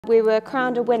We were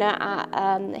crowned a winner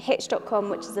at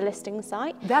Hitch.com, which is a listing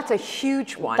site. That's a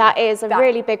huge one. That is a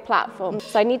really big platform.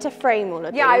 So I need to frame all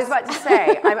of these. Yeah, I was about to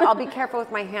say, I'll be careful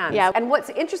with my hands. Yeah. And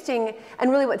what's interesting and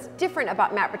really what's different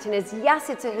about Mapperton is, yes,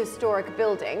 it's a historic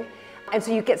building. And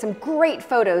so you get some great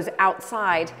photos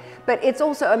outside, but it's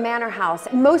also a manor house.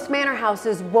 Most manor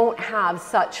houses won't have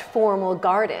such formal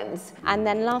gardens. And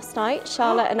then last night,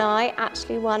 Charlotte and I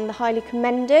actually won the highly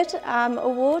commended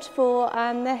award for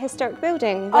the historic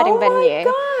building wedding venue.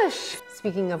 Oh my gosh!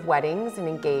 Speaking of weddings and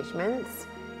engagements,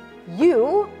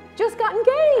 you just got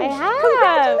engaged. I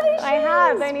have. Congratulations. I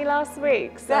have, only last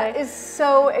week. So. That is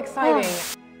so exciting.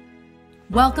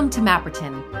 Welcome to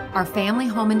Mapperton, our family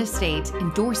home and estate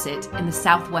in Dorset in the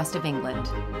southwest of England.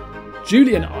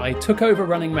 Julie and I took over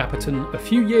running Mapperton a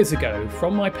few years ago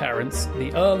from my parents,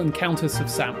 the Earl and Countess of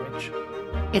Sandwich.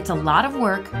 It's a lot of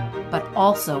work, but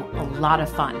also a lot of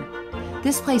fun.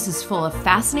 This place is full of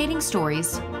fascinating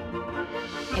stories,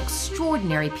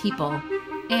 extraordinary people,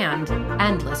 and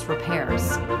endless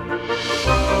repairs.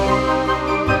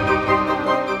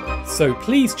 So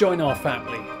please join our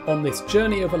family on this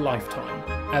journey of a lifetime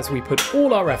as we put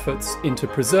all our efforts into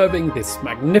preserving this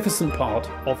magnificent part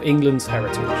of England's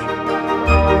heritage.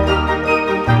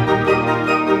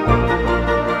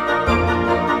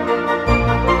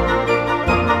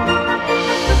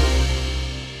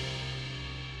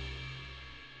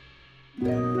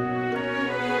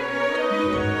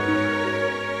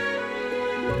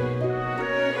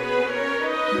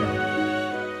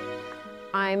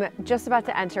 I'm just about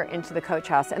to enter into the coach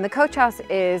house, and the coach house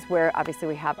is where obviously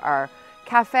we have our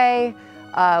cafe.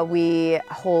 We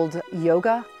hold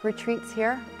yoga retreats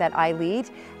here that I lead,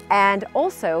 and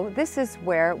also this is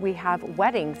where we have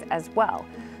weddings as well.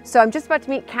 So I'm just about to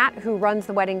meet Kat, who runs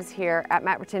the weddings here at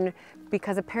Mapperton,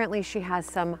 because apparently she has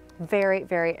some very,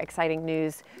 very exciting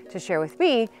news to share with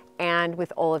me and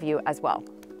with all of you as well.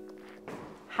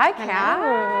 Hi, Kat.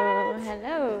 Hello.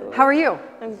 Hello. How are you?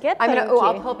 I'm good, thank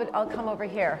you. I'll come over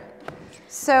here.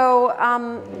 So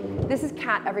this is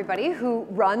Kat, everybody, who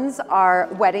runs our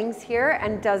weddings here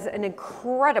and does an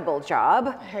incredible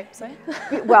job. I hope so.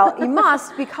 Well, you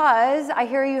must, because I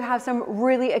hear you have some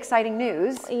really exciting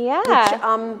news. Yeah.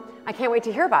 Which I can't wait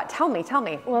to hear about. Tell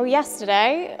me. Well,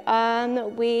 yesterday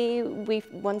we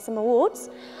won some awards.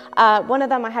 One of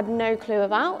them I had no clue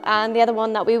about, and the other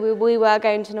one that we were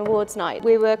going to an awards night.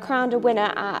 We were crowned a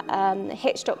winner at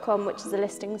Hitch.com, which is a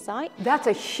listing site. That's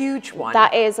a huge one.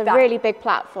 That is a really big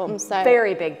platform. So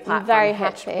very big platform. I'm very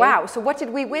Hitch. happy. Wow. So what did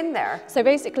we win there? So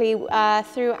basically,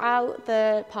 throughout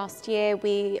the past year,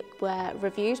 we were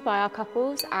reviewed by our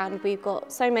couples, and we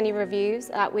got so many reviews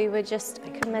that we were just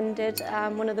commended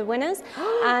one of the winners.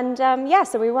 And yeah,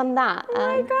 so we won that. Oh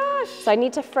my gosh. So I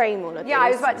need to frame all of these. Yeah,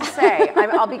 I was about to say,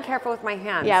 I'll be careful with my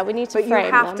hands. Yeah, we need to frame But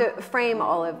you have them. to frame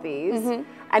all of these.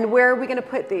 And where are we going to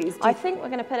put these? I think we're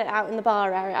going to put it out in the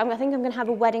bar area. I think I'm going to have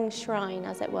a wedding shrine,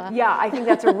 as it were. Yeah, I think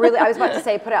that's a really, I was about to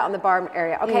say put it out in the bar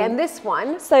area. Okay, and this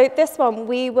one? So this one,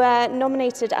 we were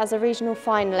nominated as a regional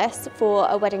finalist for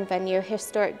a wedding venue, a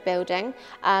historic building.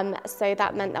 So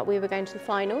that meant that we were going to the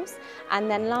finals. And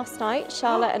then last night,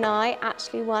 Charlotte and I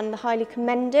actually won the highly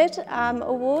commended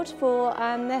award for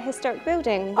the historic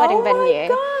building wedding venue.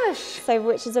 Oh my gosh! So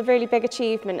which is a really big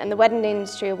achievement, and the Wedding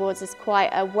Industry Awards is quite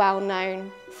a well-known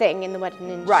thing in the wedding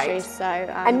industry. Right. So,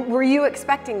 and were you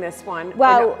expecting this one?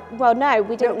 Well, no,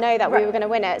 we didn't know that we were going to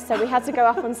win it, so we had to go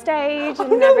up on stage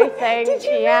and everything. Did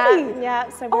you yeah, really? Yeah.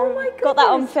 So we got that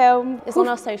on film. It's on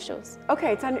our socials.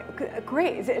 Okay, it's on.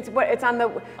 Great. It's on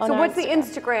the. So what's the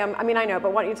Instagram? I mean, I know,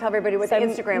 but why don't you tell everybody what's the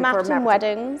Instagram for Mapperton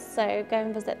Weddings? So go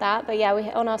and visit that. But yeah,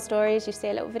 on our stories, you see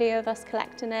a little video of us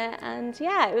collecting it, and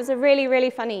yeah, it was a really, really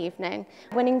funny evening.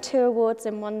 Winning 2 awards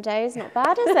in one day is not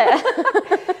bad, is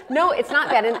it? No, it's not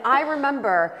bad. And I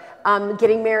remember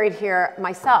getting married here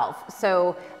myself.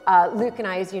 So Luke and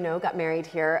I, as you know, got married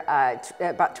here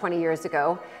about 20 years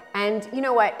ago. And you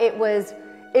know what? It was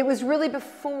really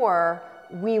before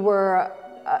we were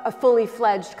a fully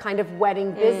fledged kind of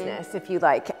wedding business, if you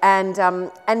like. And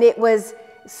it was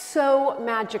so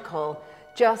magical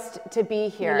just to be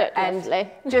here. And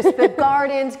just the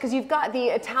gardens, because you've got the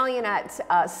Italianate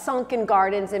sunken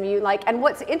gardens, and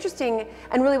what's interesting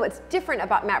and really what's different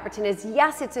about Mapperton is,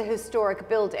 yes, it's a historic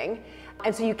building,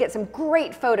 and so you get some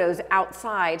great photos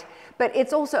outside, but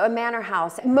it's also a manor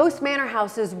house. Most manor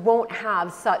houses won't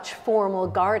have such formal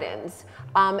gardens.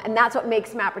 And that's what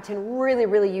makes Mapperton really,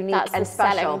 really unique and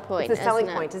special. Selling point, it's the selling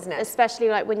point, isn't it? Especially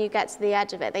like when you get to the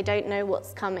edge of it, they don't know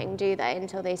what's coming, do they,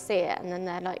 until they see it, and then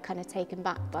they're like kind of taken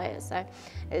back by it. So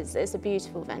it's a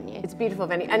beautiful venue. It's a beautiful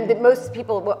venue, and most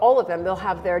people, well, all of them, they'll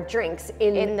have their drinks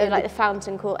in the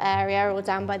fountain court area or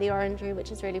down by the orangery,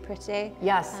 which is really pretty.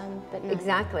 Yes, but no.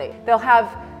 exactly. They'll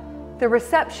have the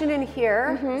reception in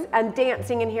here and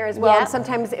dancing in here as well. Yep. And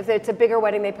sometimes if it's a bigger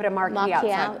wedding, they put a marquee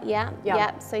outside.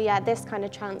 Yeah. So yeah, this kind of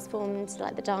transformed into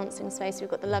like the dancing space. We've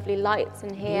got the lovely lights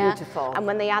in here. Beautiful. And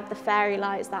when they add the fairy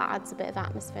lights, that adds a bit of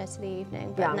atmosphere to the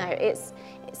evening. But no, it's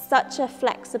such a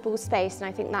flexible space, and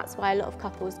I think that's why a lot of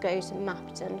couples go to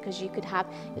Mapperton, because you could have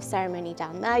your ceremony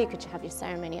down there, you could have your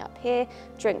ceremony up here,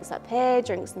 drinks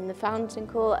in the fountain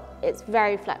court. It's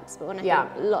very flexible, and I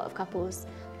think a lot of couples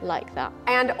like that.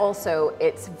 And also,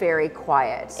 it's very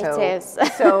quiet. So, it is.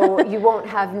 So you won't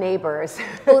have neighbors.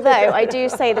 Although I do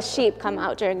say the sheep come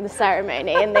out during the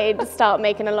ceremony and they start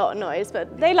making a lot of noise,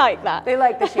 but they like that. They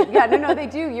like the sheep. Yeah, no, they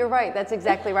do. You're right. That's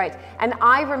exactly right. And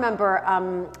I remember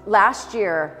last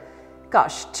year,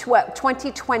 gosh,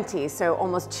 2020, so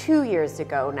almost 2 years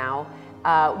ago now,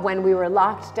 when we were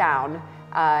locked down,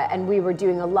 and we were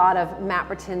doing a lot of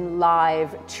Mapperton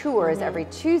live tours every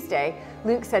Tuesday,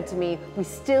 Luke said to me, we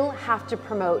still have to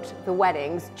promote the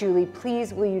weddings. Julie,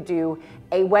 please will you do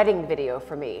a wedding video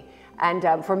for me? And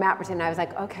for Mapperton, I was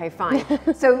like, okay, fine.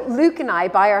 So Luke and I,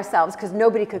 by ourselves, because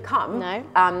nobody could come,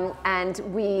 and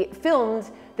we filmed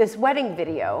this wedding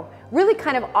video, really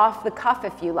kind of off the cuff,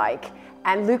 if you like,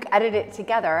 and Luke edited it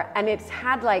together, and it's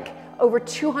had like over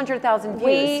 200,000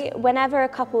 views. Whenever a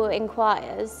couple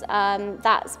inquires,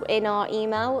 that's in our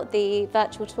email, the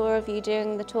virtual tour of you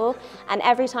doing the tour. And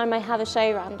every time I have a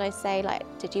show round, I say like,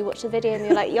 did you watch the video? And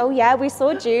you're like, oh yeah, we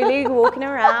saw Julie walking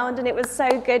around, and it was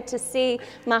so good to see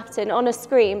Mapperton on a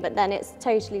screen, but then it's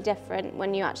totally different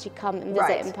when you actually come and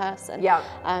visit in person. Yeah.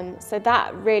 So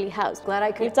that really helps. Glad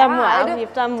I could You've done well,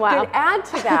 you've done well. Could add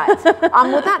to that.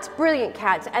 Well, that's brilliant,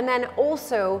 Kat. And then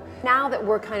also, now that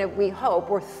we're kind of, we hope,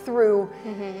 we're through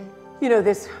you know,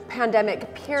 this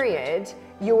pandemic period,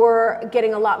 you're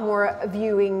getting a lot more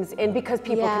viewings in because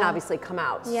people can obviously come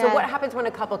out. So what happens when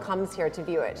a couple comes here to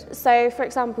view it? So for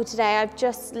example, today I've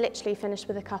just literally finished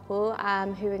with a couple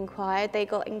who inquired. They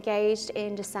got engaged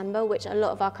in December, which a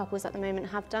lot of our couples at the moment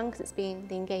have done because it's been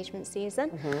the engagement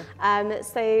season.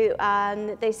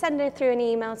 So they send it through an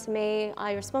email to me,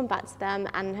 I respond back to them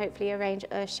and hopefully arrange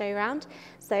a show round.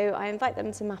 So I invite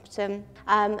them to Mapperton,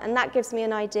 and that gives me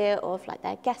an idea of like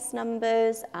their guest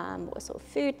numbers, what sort of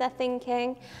food they're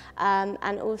thinking,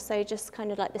 and also just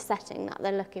kind of like the setting that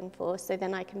they're looking for. So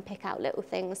then I can pick out little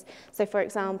things. So for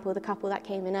example, the couple that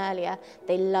came in earlier,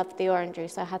 they loved the orangery,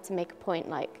 so I had to make a point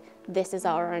like, this is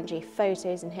our orangery,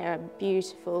 photos in here are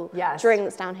beautiful,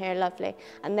 drinks down here are lovely,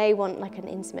 and they want like an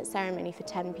intimate ceremony for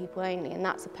 10 people only, and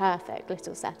that's a perfect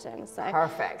little setting. So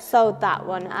sold that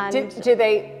one. And did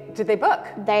they book?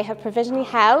 They have provisionally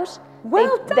held.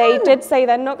 Well done. They did say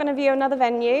they're not going to view another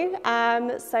venue.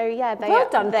 So yeah, they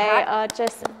are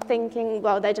just thinking,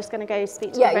 well, they're just going to go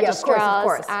speak to the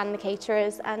registrars and the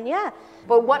caterers, and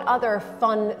But what other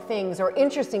fun things or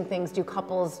interesting things do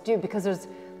couples do? Because there's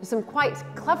some quite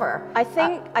clever. I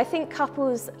think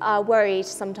couples are worried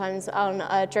sometimes on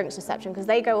a drinks reception because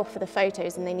they go off for the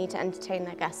photos and they need to entertain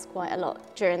their guests quite a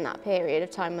lot during that period of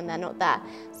time when they're not there.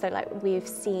 So like we've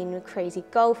seen crazy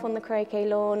golf on the croquet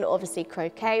lawn, obviously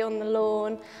croquet on the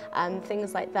lawn,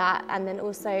 things like that. And then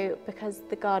also because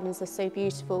the gardens are so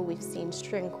beautiful, we've seen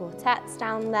string quartets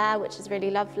down there, which is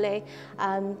really lovely.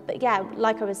 But yeah,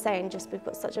 like I was saying, just we've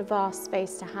got such a vast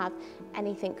space to have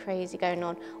anything crazy going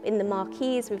on. In the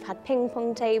marquees, we've had ping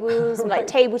pong tables, and like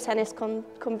table tennis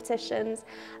competitions.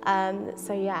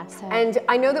 So yeah. And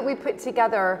I know that we put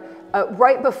together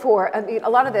right before, I mean, a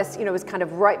lot of this, you know, was kind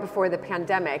of right before the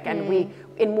pandemic, and we,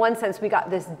 in one sense, we got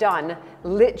this done.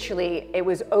 Literally, it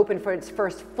was open for its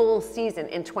first full season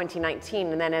in 2019,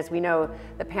 and then as we know,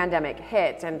 the pandemic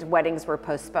hit and weddings were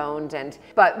postponed.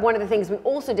 But one of the things we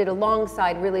also did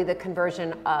alongside really the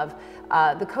conversion of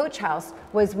the coach house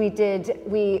was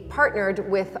we partnered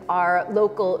with our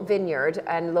local vineyard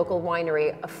and local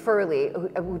winery, Furley,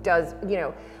 who does, you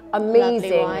know,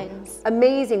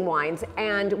 amazing wines,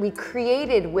 and we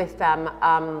created with them,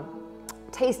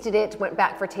 tasted it, went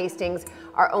back for tastings,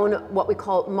 our own what we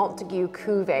call Montague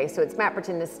Cuvée. So it's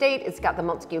Mapperton Estate, it's got the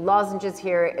Montague lozenges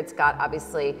here, it's got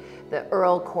obviously the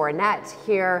Earl Coronet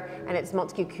here, and it's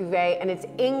Montague Cuvée, and it's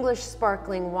English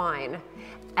sparkling wine.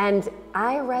 And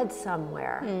I read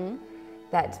somewhere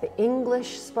that the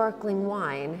English sparkling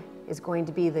wine is going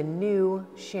to be the new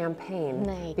champagne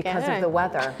because go. of the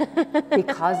weather.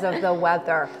 Because of the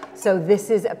weather. So this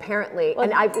is apparently, well,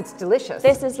 and it's delicious.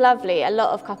 This is lovely. A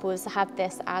lot of couples have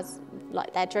this as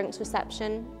like their drinks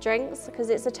reception drinks because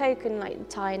it's a token like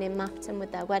tying in Mapperton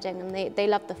with their wedding, and they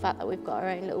love the fact that we've got our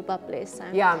own little bubblies. So.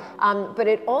 Yeah, but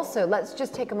it also, let's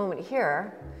just take a moment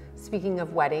here. Speaking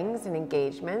of weddings and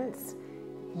engagements,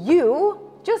 you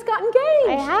just got engaged.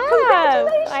 I have.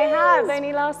 Congratulations. I have,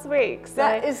 only last week. So.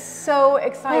 That is so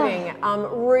exciting.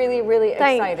 Really, really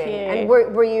exciting. Thank you. And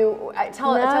were you,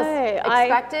 tell us,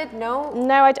 expected? No?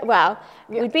 No, well,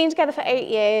 we'd been together for 8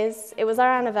 years. It was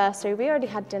our anniversary. We already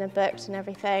had dinner booked and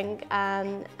everything.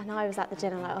 And I was at the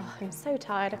dinner like, oh, I'm so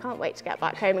tired. I can't wait to get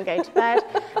back home and go to bed.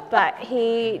 But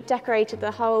he decorated the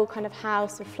whole kind of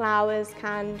house with flowers,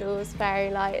 candles,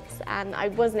 fairy lights, and I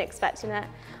wasn't expecting it.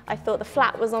 I thought the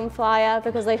flat was on fire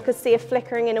because I could see it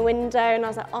flickering in a window, and I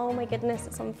was like, oh my goodness,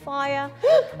 it's on fire.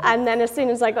 And then as soon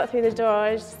as I got through the door,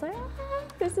 I was just like,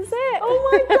 this is it. Oh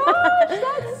my gosh,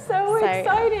 that's so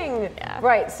exciting. Yeah.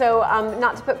 Right, so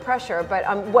not to put pressure, but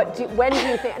when do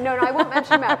you think, no, I won't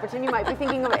mention Mapperton, you might be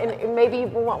thinking of it, and maybe you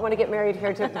won't want to get married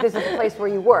here, this is the place where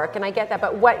you work, and I get that,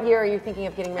 but what year are you thinking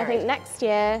of getting married? I think next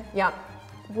year. Yeah.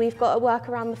 We've got to work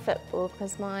around the football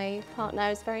because my partner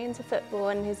is very into football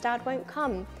and his dad won't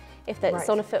come if it's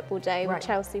on a football day with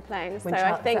Chelsea playing. So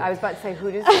I think I was about to say,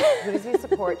 who does he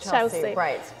support? Chelsea.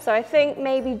 Right. So I think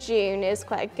maybe June is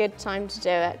quite a good time to do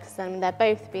it because then they'll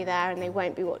both be there and they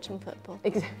won't be watching football.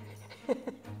 Exactly.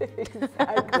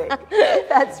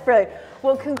 That's brilliant.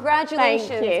 Well,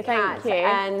 congratulations, Kat. Thank you.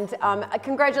 And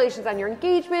congratulations on your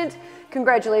engagement.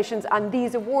 Congratulations on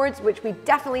these awards, which we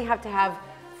definitely have to have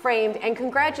framed, and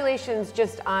congratulations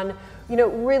just on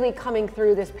really coming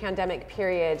through this pandemic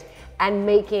period and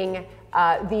making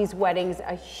these weddings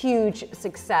a huge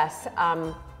success,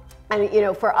 and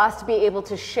for us to be able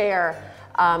to share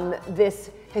this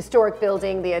historic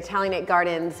building, the Italianate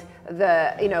Gardens,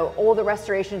 all the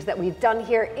restorations that we've done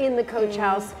here in the Coach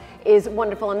House is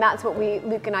wonderful, and that's what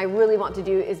Luke and I really want to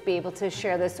do, is be able to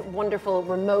share this wonderful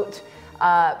remote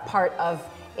part of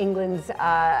England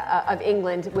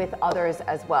with others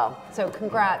as well. So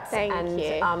congrats. Thank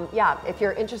you. Yeah, if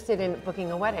you're interested in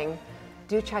booking a wedding,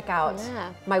 do check out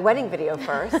my wedding video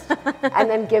first and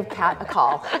then give Kat a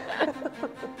call.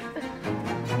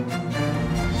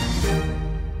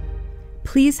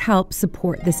 Please help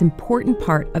support this important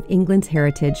part of England's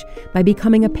heritage by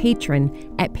becoming a patron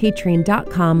at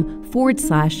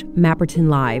patreon.com/Mapperton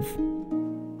Live.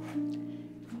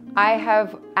 I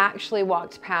have actually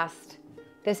walked past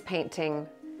this painting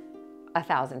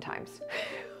 1,000 times.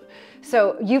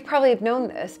 So you probably have known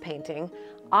this painting.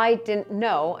 I didn't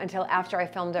know until after I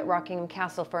filmed at Rockingham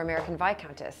Castle for American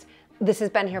Viscountess. This has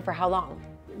been here for how long?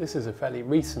 This is a fairly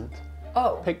recent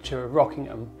picture of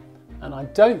Rockingham, and I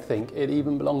don't think it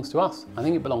even belongs to us. I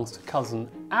think it belongs to cousin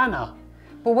Anna.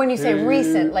 But when you say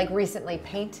recent, like recently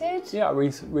painted? Yeah,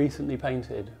 recently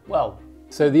painted. Well,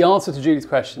 so the answer to Julie's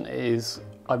question is,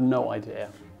 I've no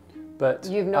idea. But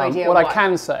you have no idea what I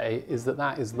can say is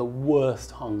that is the worst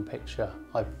hung picture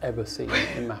I've ever seen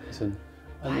in Mapperton.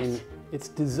 I mean, it's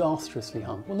disastrously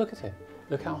hung. Well, look at it.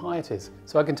 Look how high it is.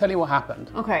 So I can tell you what happened.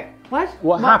 Okay. What?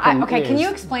 What happened is, can you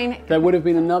explain? There would have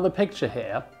been another picture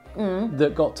here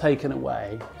that got taken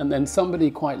away, and then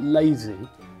somebody quite lazy,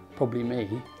 probably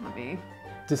me,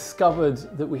 discovered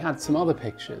that we had some other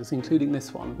pictures, including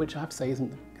this one, which I have to say isn't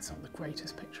the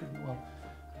greatest picture in the world,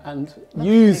 and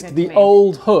used the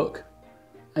old hook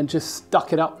and just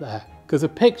stuck it up there, because a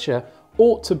picture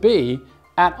ought to be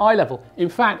at eye level. In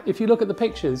fact, if you look at the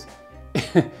pictures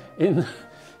in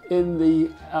the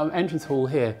entrance hall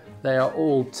here, they are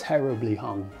all terribly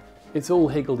hung. It's all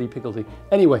higgledy-piggledy.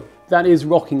 Anyway, that is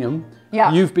Rockingham.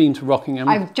 Yeah. You've been to Rockingham.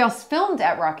 I've just filmed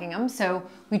at Rockingham, so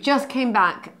we just came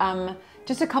back.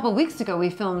 Just a couple of weeks ago, we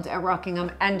filmed at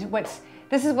Rockingham, and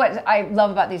this is what I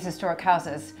love about these historic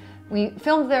houses. We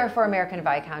filmed there for American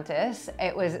Viscountess.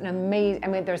 It was an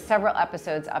amazing, there's several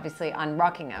episodes obviously on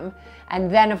Rockingham.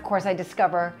 And then of course I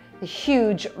discover the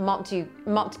huge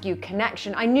Montague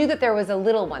connection. I knew that there was a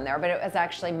little one there, but it was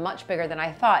actually much bigger than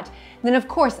I thought. And then of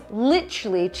course,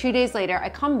 literally 2 days later, I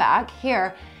come back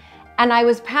here and I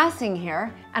was passing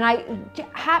here and I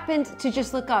happened to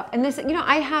just look up, and this,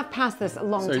 I have passed this a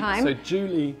long time. So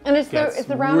Julie it's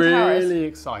the round towers. Really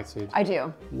excited. I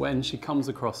do. When she comes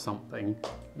across something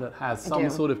that has some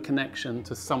sort of connection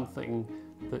to something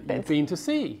that you've been to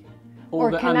see.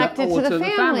 Or connected to the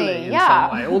family, in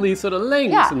some way. All these sort of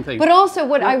links and things. But also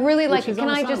what I really like, can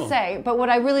I just say, but what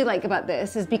I really like about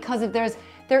this is because there's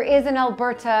there is an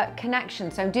Alberta connection.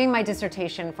 So I'm doing my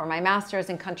dissertation for my master's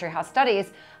in country house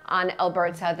studies on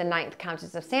Alberta, the 9th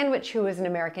Countess of Sandwich, who was an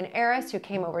American heiress who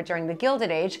came over during the Gilded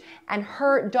Age, and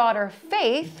her daughter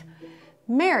Faith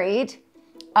married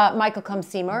Michael Cum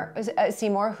Seymour,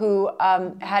 who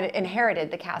had inherited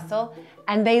the castle,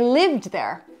 and they lived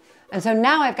there. And so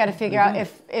now I've got to figure out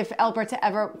if Alberta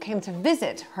ever came to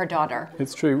visit her daughter.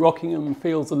 It's true. Rockingham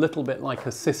feels a little bit like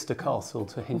a sister castle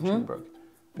to Hinchinbrook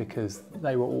because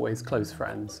they were always close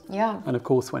friends. Yeah. And of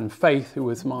course, when Faith, who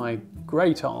was my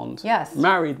great aunt,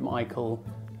 married Michael,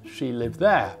 she lived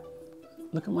there.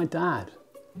 Look at my dad.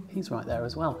 He's right there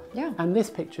as well. Yeah. And this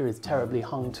picture is terribly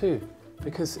hung too,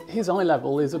 because his eye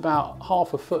level is about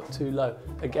half a foot too low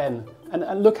again.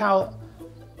 And look how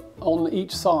on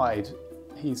each side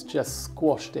he's just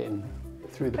squashed in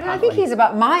through the paneling. I think he's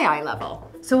about my eye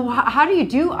level. So how do you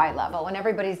do eye level when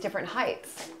everybody's different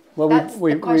heights? Well, That's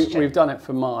the question. we've done it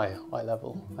for my eye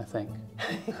level, I think.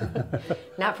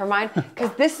 Not for mine,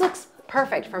 because this looks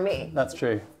perfect for me. That's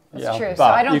true. That's true. So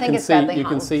I don't think it's badly hung. You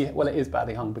can see, well, it is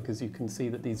badly hung because you can see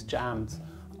that these jambs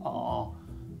are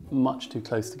much too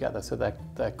close together, so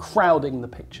they're crowding the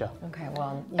picture. Okay,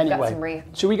 well, you've anyway, got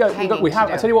some should we go?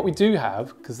 I tell you what we do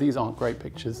have, because these aren't great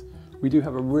pictures. We do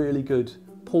have a really good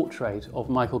portrait of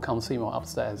Michael Cum Seymour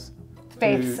upstairs.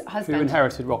 Faith's husband. Who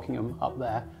inherited Rockingham up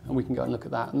there, and we can go and look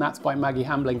at that. And that's by Maggie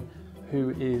Hambling,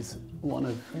 who is one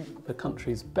of the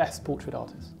country's best portrait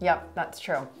artists. Yep, that's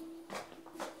true.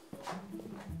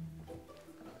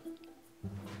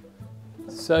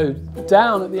 So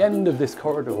down at the end of this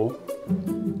corridor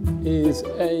is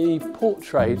a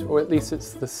portrait, or at least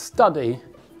it's the study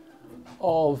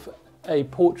of a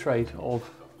portrait of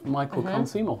Michael Cum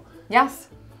Seymour. Yes,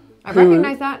 I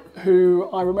recognise that. Who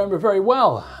I remember very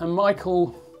well. And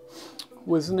Michael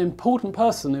was an important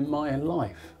person in my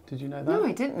life. Did you know that? No,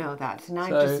 I didn't know that. And I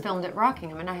just filmed at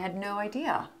Rockingham and I had no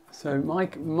idea. So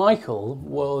Michael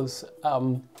was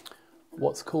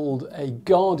what's called a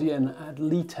guardian ad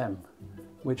litem,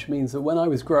 which means that when I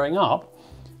was growing up,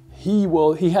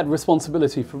 he had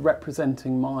responsibility for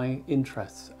representing my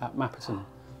interests at Mapperton.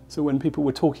 So when people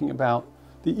were talking about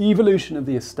the evolution of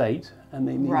the estate and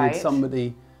they needed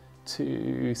somebody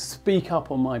to speak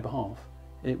up on my behalf,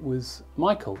 it was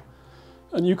Michael.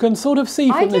 And you can sort of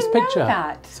see from this picture. Know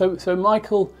that. So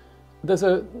Michael, there's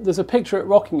a picture at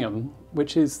Rockingham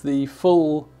which is the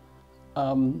full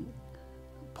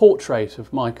portrait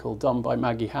of Michael done by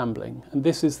Maggie Hambling, and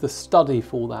this is the study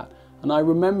for that. And I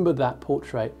remember that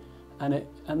portrait, and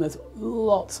there's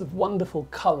lots of wonderful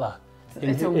colour. I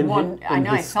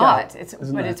know, I saw it.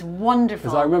 But it's wonderful.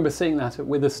 Because I remember seeing that at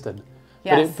Witherston.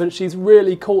 Yes. But she's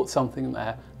really caught something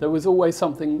there. There was always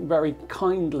something very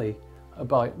kindly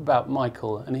about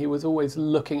Michael, and he was always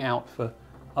looking out for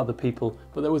other people,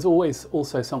 but there was always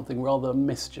also something rather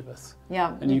mischievous.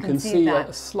 Yeah, and you can see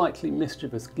a slightly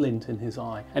mischievous glint in his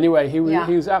eye. Anyway, he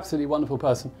was absolutely a wonderful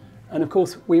person. And of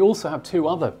course, we also have two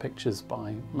other pictures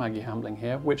by Maggie Hambling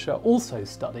here, which are also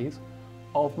studies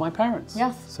of my parents.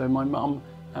 Yes. So my mum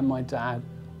and my dad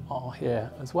are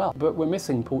here as well. But we're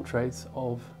missing portraits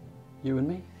of you and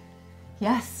me.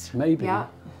 Yes. Maybe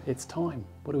it's time.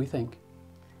 What do we think?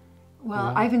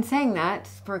 Well, I've been saying that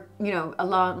for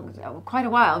quite a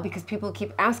while, because people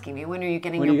keep asking me, when are you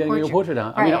getting your portrait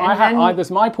out? Right, I mean,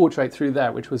 there's my portrait through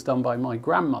there, which was done by my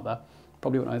grandmother,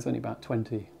 probably when I was only about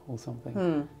 20 or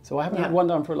something. So I haven't had one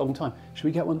done for a long time. Should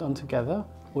we get one done together,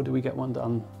 or do we get one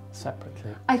done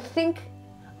separately? I think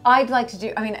I'd like to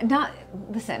do. I mean,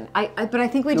 but I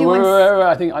think we do one.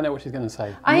 I think I know what she's going to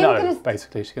say.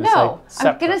 Basically, she's going to say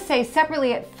separate. I'm going to say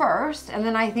separately at first, and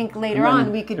then I think later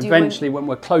on we could do. Eventually, when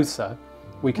we're closer,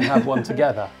 we can have one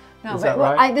together. Is that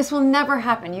right? This will never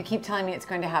happen. You keep telling me it's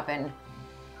going to happen.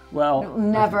 Well, it'll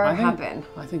never happen.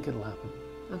 I think it'll happen.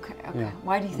 Okay. Yeah.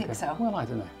 Why do you think so? Well, I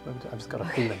don't know. I've just got a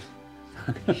feeling.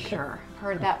 Sure,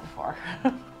 heard that before.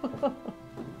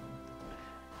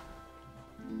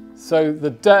 So the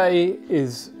day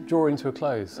is drawing to a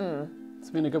close.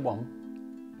 It's been a good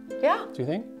one. Yeah. Do you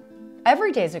think?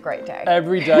 Every day is a great day.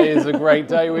 Every day is a great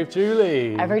day with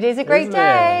Julie. Every day is a great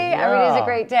day. Every day is a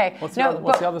great day. What's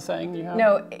the other saying you have?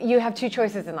 No, you have two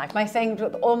choices in life. My saying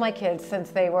with all my kids since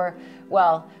they were,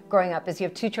 growing up, is you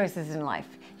have two choices in life.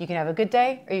 You can have a good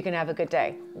day, or you can have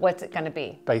a What's it going to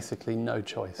be? Basically, no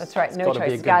choice. That's right, no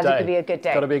choice. It's got to be a good day.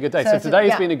 It's got to be a good day. So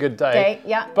today's been a good day.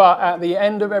 But at the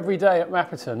end of every day at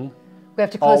Mapperton, we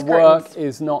have to close curtains. Our work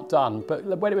is not done. But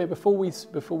wait a minute, before we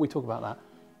talk about that,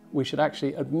 we should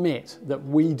actually admit that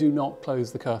we do not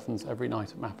close the curtains every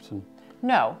night at Mapperton.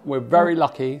 No. We're very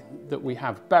lucky that we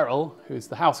have Beryl, who's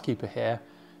the housekeeper here,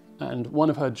 and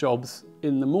one of her jobs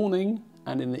in the morning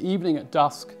and in the evening at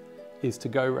dusk is to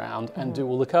go around and do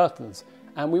all the curtains.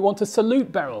 And we want to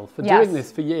salute Beryl for doing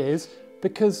this for years,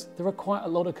 because there are quite a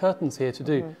lot of curtains here to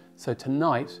do. So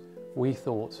tonight we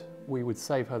thought we would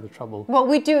save her the trouble. Well,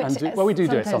 we do we do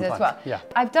it sometimes as well. Yeah.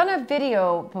 I've done a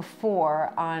video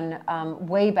before on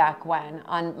way back when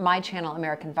on my channel,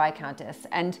 American Viscountess,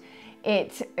 and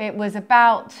it was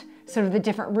about sort of the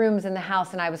different rooms in the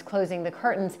house, and I was closing the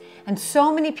curtains, and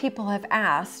so many people have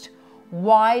asked,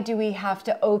 why do we have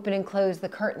to open and close the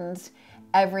curtains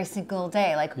every single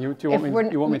day? Like, you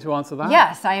want me to answer that?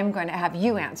 Yes, I am going to have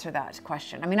you answer that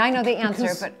question. I mean, I know the answer,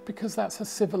 but because that's a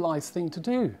civilized thing to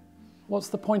do. What's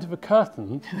the point of a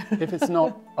curtain if it's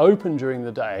not open during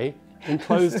the day and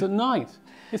closed at night?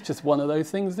 It's just one of those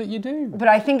things that you do. But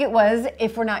I think it was,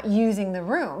 if we're not using the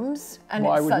rooms, and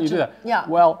why it's wouldn't you such do a, that? yeah.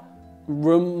 Well,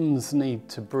 rooms need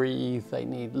to breathe, they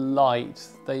need light,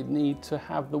 they need to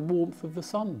have the warmth of the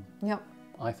sun. Yep.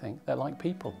 I think they're like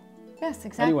people. Yes,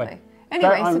 exactly.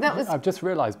 Anyway, so that was... I've just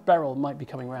realised Beryl might be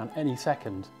coming around any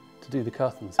second to do the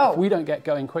curtains. Oh. If we don't get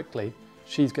going quickly,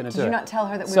 she's going to do it. Did you not tell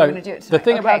her that we were going to do it tonight? The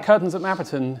thing about curtains at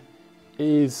Mapperton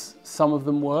is some of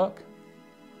them work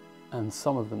and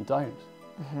some of them don't.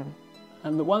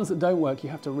 And the ones that don't work, you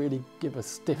have to really give a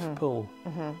stiff pull.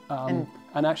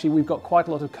 And actually, we've got quite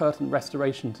a lot of curtain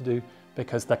restoration to do,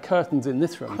 because the curtains in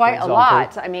this room, Quite for example, a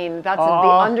lot. I mean, that's the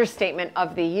understatement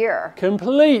of the year.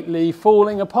 Completely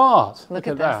falling apart. Look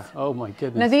at this. that. Oh my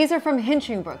goodness. Now, these are from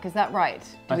Hinchingbrooke, is that right?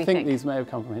 I think these may have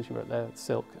come from Hinchingbrooke. They're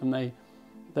silk, and they're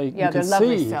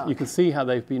lovely silk. You can see how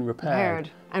they've been repaired.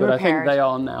 And but repaired. I think they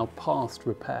are now past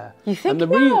repair. You think?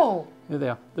 And No. Here they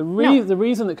are. The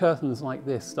reason that curtains like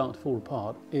this start to fall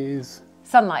apart is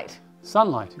sunlight.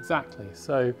 Sunlight, exactly.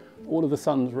 So all of the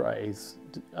sun's rays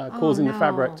causing the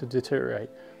fabric to deteriorate.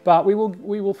 But we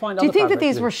will find Do you other think that fabric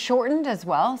these to were shortened as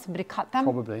well? Somebody cut them?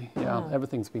 Probably, yeah.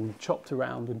 Everything's been chopped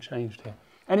around and changed here.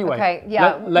 Anyway, okay,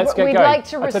 yeah. let's get We'd going. like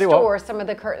to restore some of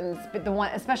the curtains, but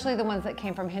especially the ones that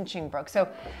came from Hinchingbrooke. So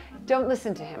don't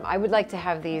listen to him. I would like to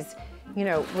have these,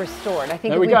 restored. I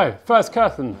think there we go. First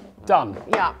curtain done.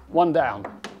 Yeah. One down.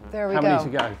 There we go. How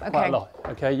many to go? Okay. Quite a lot.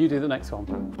 Okay, you do the next one.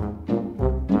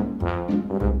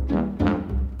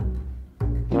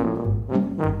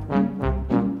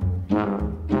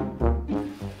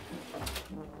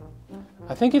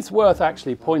 I think it's worth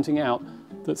actually pointing out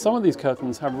that some of these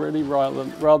curtains have really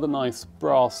rather nice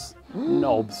brass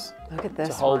knobs Look at this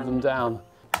to hold one. them down.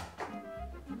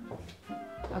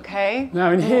 Okay.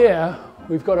 Now in here,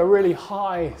 we've got a really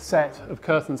high set of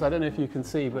curtains. I don't know if you can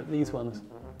see, but these ones.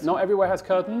 Not everywhere has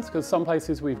curtains, because some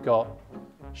places we've got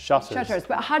shutters. Shutters,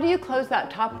 but how do you close that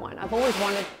top one? I've always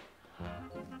wanted...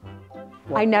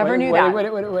 What? I never knew that.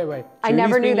 Wait. I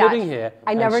never knew that. Living here,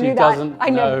 I never and knew she that. doesn't I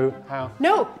know how.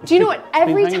 No, do you know what?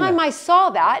 Every hanging time there. I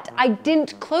saw that, I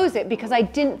didn't close it because I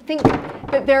didn't think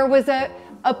that there was a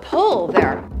pull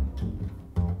there.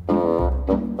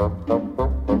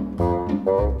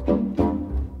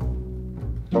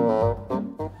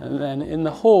 And then in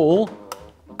the hall,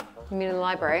 You mean in the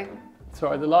library?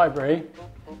 sorry, the library,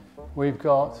 we've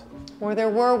got Where there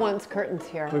were once curtains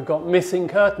here. missing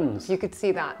curtains. You could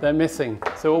see that. They're missing.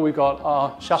 So all we've got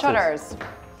are shutters. Shutters.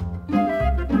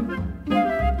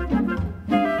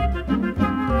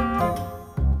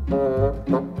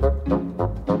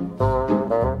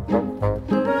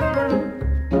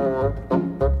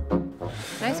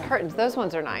 Nice curtains. Those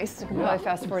ones are nice. You can probably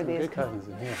fast forward these. Good curtains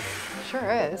in here.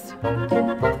 Sure is.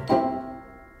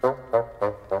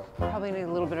 Probably need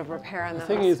a little bit of repair on those.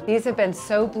 thing is- These have been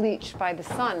so bleached by the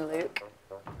sun, Luke.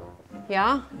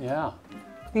 Yeah? Yeah.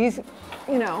 These,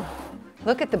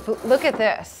 look at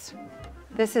this.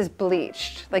 This is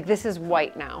bleached. Like, this is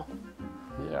white now.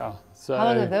 Yeah. So How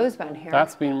long have those been here?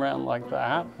 that's been round like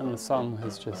that, and the sun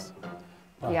has just,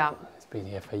 Yeah. it's been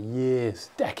here for years,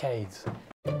 decades.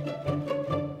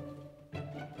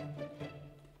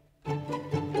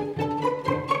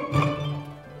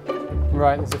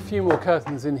 Right, there's a few more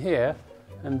curtains in here,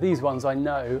 and these ones I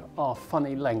know are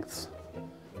funny lengths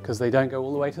because they don't go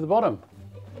all the way to the bottom.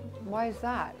 Why is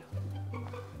that?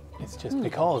 It's just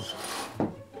because.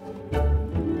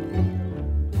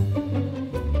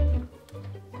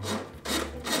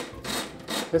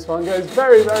 This one goes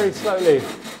very, very slowly.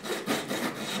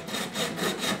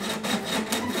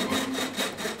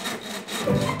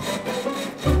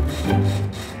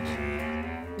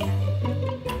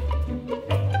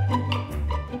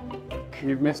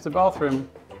 You've missed a bathroom.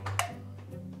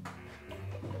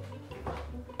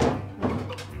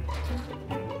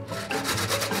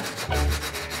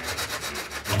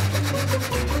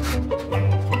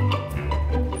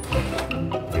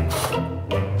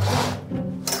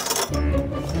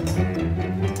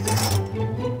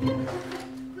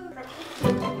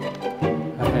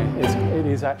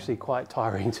 actually quite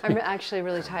tiring to I'm actually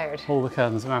really tired. all the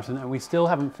curtains of Marathon, and we still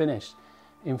haven't finished.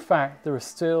 In fact, there are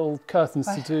still curtains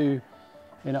to do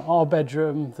in our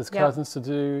bedroom, there's curtains to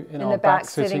do in our the back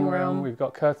sitting room. We've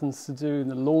got curtains to do in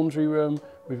the laundry room.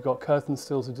 We've got curtains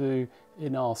still to do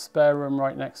in our spare room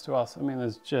right next to us. I mean,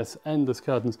 there's just endless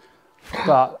curtains,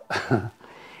 but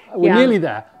we're nearly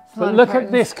there. But look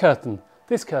at this curtain.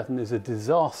 This curtain is a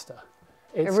disaster.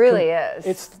 It really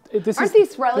is. Aren't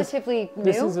these relatively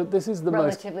new? This is the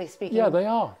relatively speaking. Yeah, they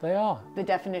are. They are. The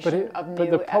definition of new. But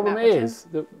the problem is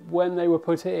that when they were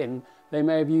put in, they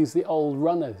may have used the old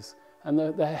runners. And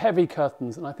they're heavy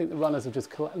curtains, and I think the runners have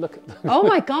just look at them. Oh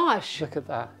my gosh! Look at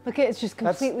that. Look at it's just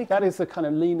completely. That is the kind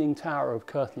of leaning tower of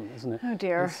curtain, isn't it? Oh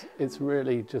dear. It's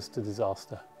really just a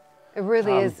disaster. It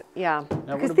really is, yeah.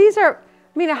 Because these are.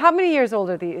 I mean, how many years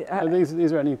old are these?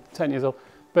 These are only 10 years old,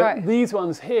 but these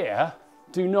ones here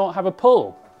do not have a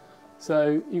pull,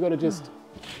 so you got to just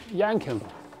yank them.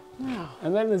 Wow.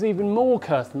 And then there's even more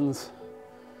curtains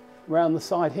around the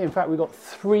side here. In fact, we've got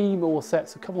 3 more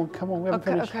sets. So come on, we haven't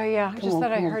finished. Okay, yeah. I just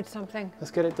thought I heard something.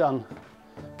 Let's get it done.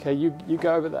 Okay, you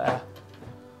go over there.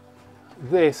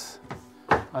 This,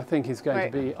 I think, is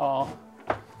going to be our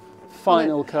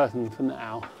final curtain for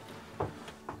now.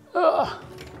 Oh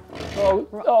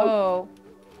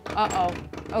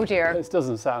dear. This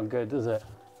doesn't sound good, does it?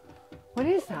 What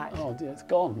is that? Oh dear, it's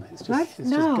gone. It's just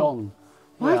No. gone.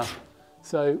 What? Yeah.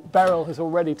 So Beryl has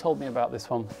already told me about this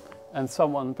one, and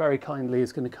someone very kindly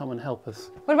is going to come and help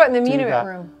us. What about in the muniment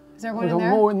room? Is there one in there? We've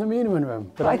got more in the muniment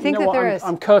room. But I think that there is.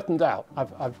 I'm curtained out.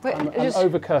 I'm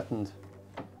over curtained.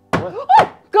 Oh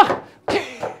God!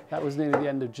 That was nearly the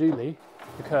end of Julie.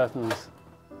 The curtains.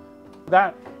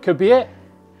 That could be it.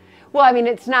 Well, I mean,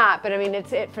 it's not, but I mean,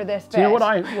 it's it for this bit. Do you know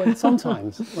what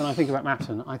sometimes when I think about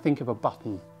Mapton, I think of a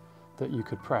button that you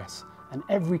could press, and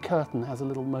every curtain has a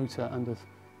little motor under,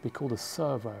 be called a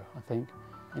servo, I think,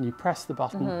 and you press the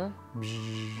button,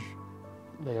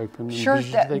 they open, they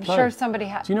close. I'm sure somebody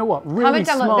has. Do you know what? Really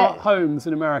smart homes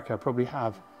in America probably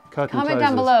have curtain closers. Comment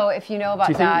down below if you know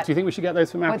about that. Do you think we should get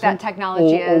those for Mapton? What that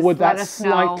technology is. Or would that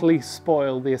slightly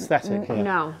spoil the aesthetic here?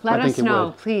 No, let us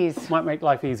know, please. Might make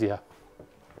life easier.